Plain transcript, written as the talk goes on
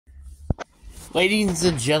Ladies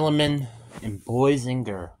and gentlemen, and boys and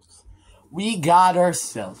girls, we got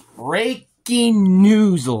ourselves breaking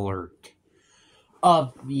news alert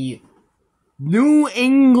of the New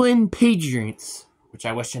England Patriots, which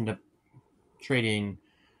I wish ended up trading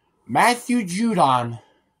Matthew Judon.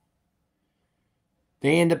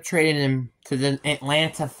 They end up trading him to the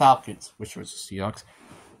Atlanta Falcons, which was the Seahawks,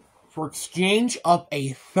 for exchange of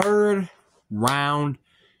a third-round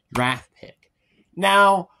draft pick.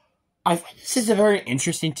 Now, I think this is a very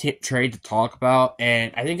interesting trade to talk about,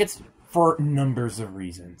 and I think it's for numbers of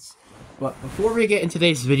reasons. But before we get into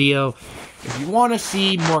today's video, if you want to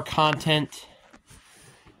see more content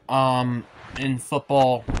in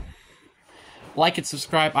football, like and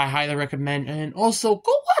subscribe, I highly recommend. And also,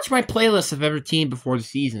 go watch my playlist of every team before the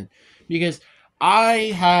season, because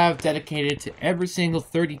I have dedicated to every single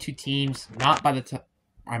 32 teams, not by the time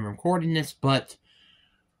I'm recording this, but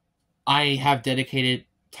I have dedicated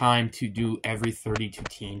time to do every 32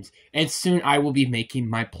 teams, and soon I will be making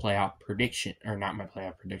my playoff prediction, or not my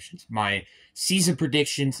playoff predictions, my season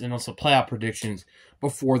predictions and also playoff predictions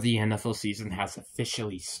before the NFL season has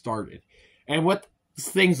officially started. And with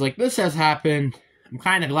things like this has happened, I'm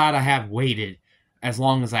kind of glad I have waited as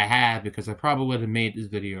long as I have, because I probably would have made this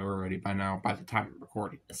video already by now by the time I'm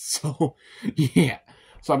recording this. So yeah,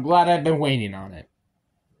 so I'm glad I've been waiting on it.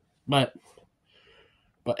 But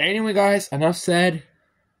anyway, guys, enough said.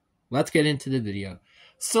 Let's get into the video.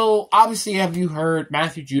 So, obviously, have you heard,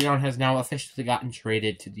 Matthew Judon has now officially gotten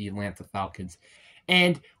traded to the Atlanta Falcons.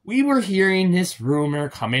 And we were hearing this rumor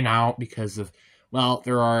coming out because of, well,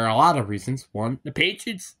 there are a lot of reasons. One, the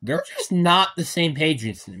Patriots, they're just not the same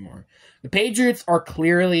Patriots anymore. The Patriots are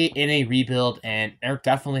clearly in a rebuild, and they're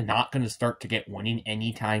definitely not going to start to get winning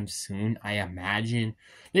anytime soon, I imagine.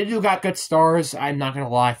 They do got good stars, I'm not going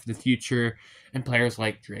to lie, for the future. And players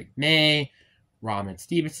like Drake May, Ramon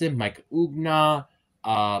Stevenson, Mike Ugna,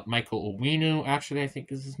 Michael Owinu, actually, I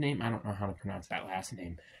think is his name. I don't know how to pronounce that last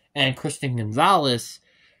name. And Christian Gonzalez.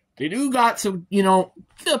 They do got some,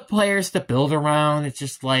 good players to build around. It's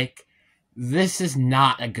just like, this is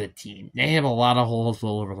not a good team. They have a lot of holes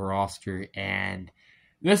all over the roster, and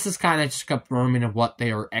this is kind of just confirming of what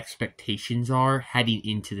their expectations are heading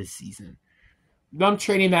into the season. Them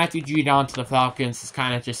trading Matthew Judon to the Falcons is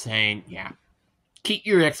kind of just saying, yeah, keep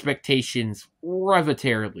your expectations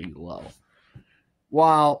relatively low.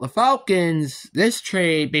 While the Falcons, this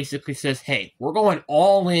trade basically says, hey, we're going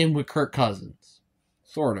all in with Kirk Cousins.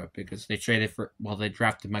 Sort of, because they traded for, well, they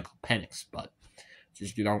drafted Michael Penix, but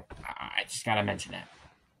just, I just gotta mention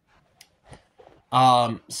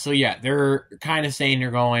that. So yeah, they're kind of saying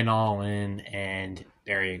they're going all in, and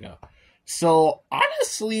there you go. So,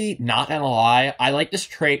 honestly, not gonna lie, I like this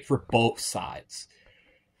trade for both sides.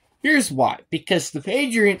 Here's why. Because the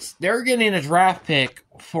Patriots, they're getting a draft pick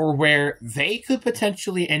for where they could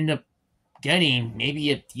potentially end up getting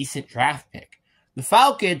maybe a decent draft pick. The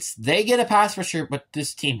Falcons, they get a pass rusher, but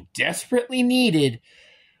this team desperately needed,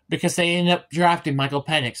 because they ended up drafting Michael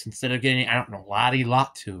Penix instead of getting, I don't know, Lottie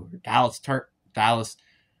Latu, or Dallas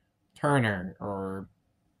Turner, or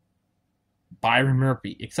Byron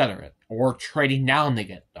Murphy, etc. Or trading down to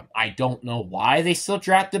get them. I don't know why they still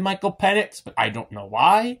drafted Michael Penix, but I don't know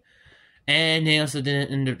why. And they also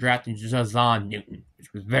didn't end up drafting Jazan Newton,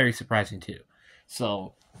 which was very surprising too.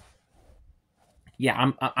 So,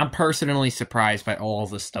 yeah, I'm personally surprised by all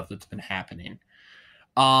this stuff that's been happening.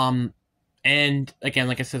 And again,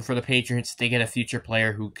 like I said, for the Patriots, they get a future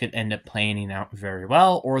player who could end up playing out very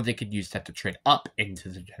well, or they could use that to trade up into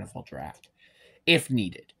the NFL draft if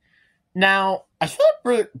needed. Now, I feel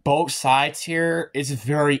like for both sides here is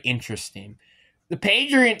very interesting. The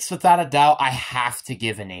Patriots, without a doubt, I have to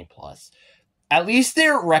give an A+. At least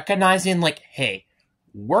they're recognizing, like, hey,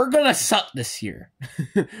 we're going to suck this year.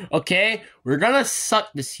 Okay? We're going to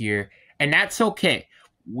suck this year, and that's okay.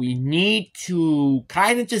 We need to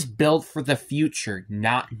kind of just build for the future,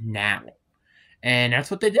 not now. And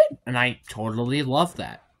that's what they did, and I totally love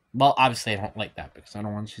that. Well, obviously, I don't like that, because I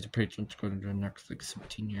don't want to see the Patriots go into the next,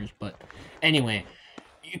 17 years. But anyway,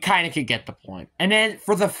 you kind of could get the point. And then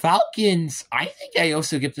for the Falcons, I think I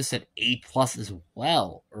also give this an A+ as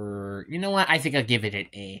well. Or, you know what? I think I'll give it an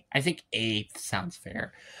A. I think A sounds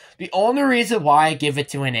fair. The only reason why I give it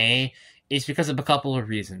to an A is because of a couple of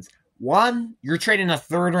reasons. One, you're trading a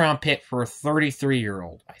third-round pick for a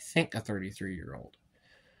 33-year-old. I think a 33-year-old.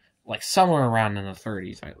 Like, somewhere around in the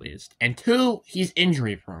 30s, at least. And two, he's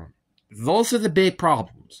injury-prone. Those are the big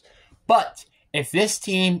problems. But if this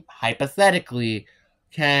team, hypothetically,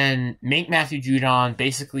 can make Matthew Judon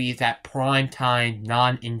basically that prime-time,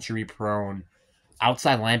 non-injury-prone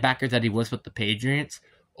outside linebacker that he was with the Patriots,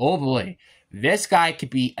 oh boy, this guy could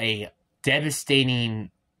be a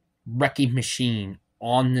devastating wrecking machine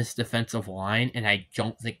on this defensive line, and I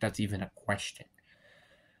don't think that's even a question.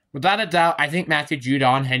 Without a doubt, I think Matthew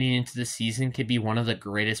Judon heading into the season could be one of the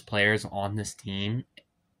greatest players on this team,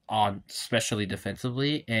 especially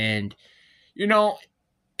defensively. And,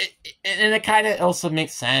 it kind of also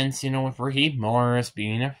makes sense, with Raheem Morris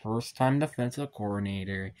being a first-time defensive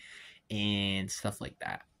coordinator and stuff like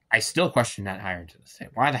that. I still question that hiring to this day.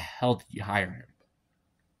 Why the hell did you hire him?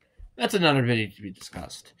 That's another video to be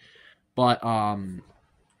discussed. But,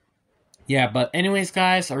 yeah, but anyways,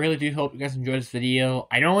 guys, I really do hope you guys enjoyed this video.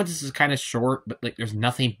 I know this is kind of short, but, there's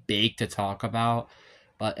nothing big to talk about.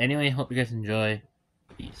 But anyway, hope you guys enjoy.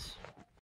 Peace.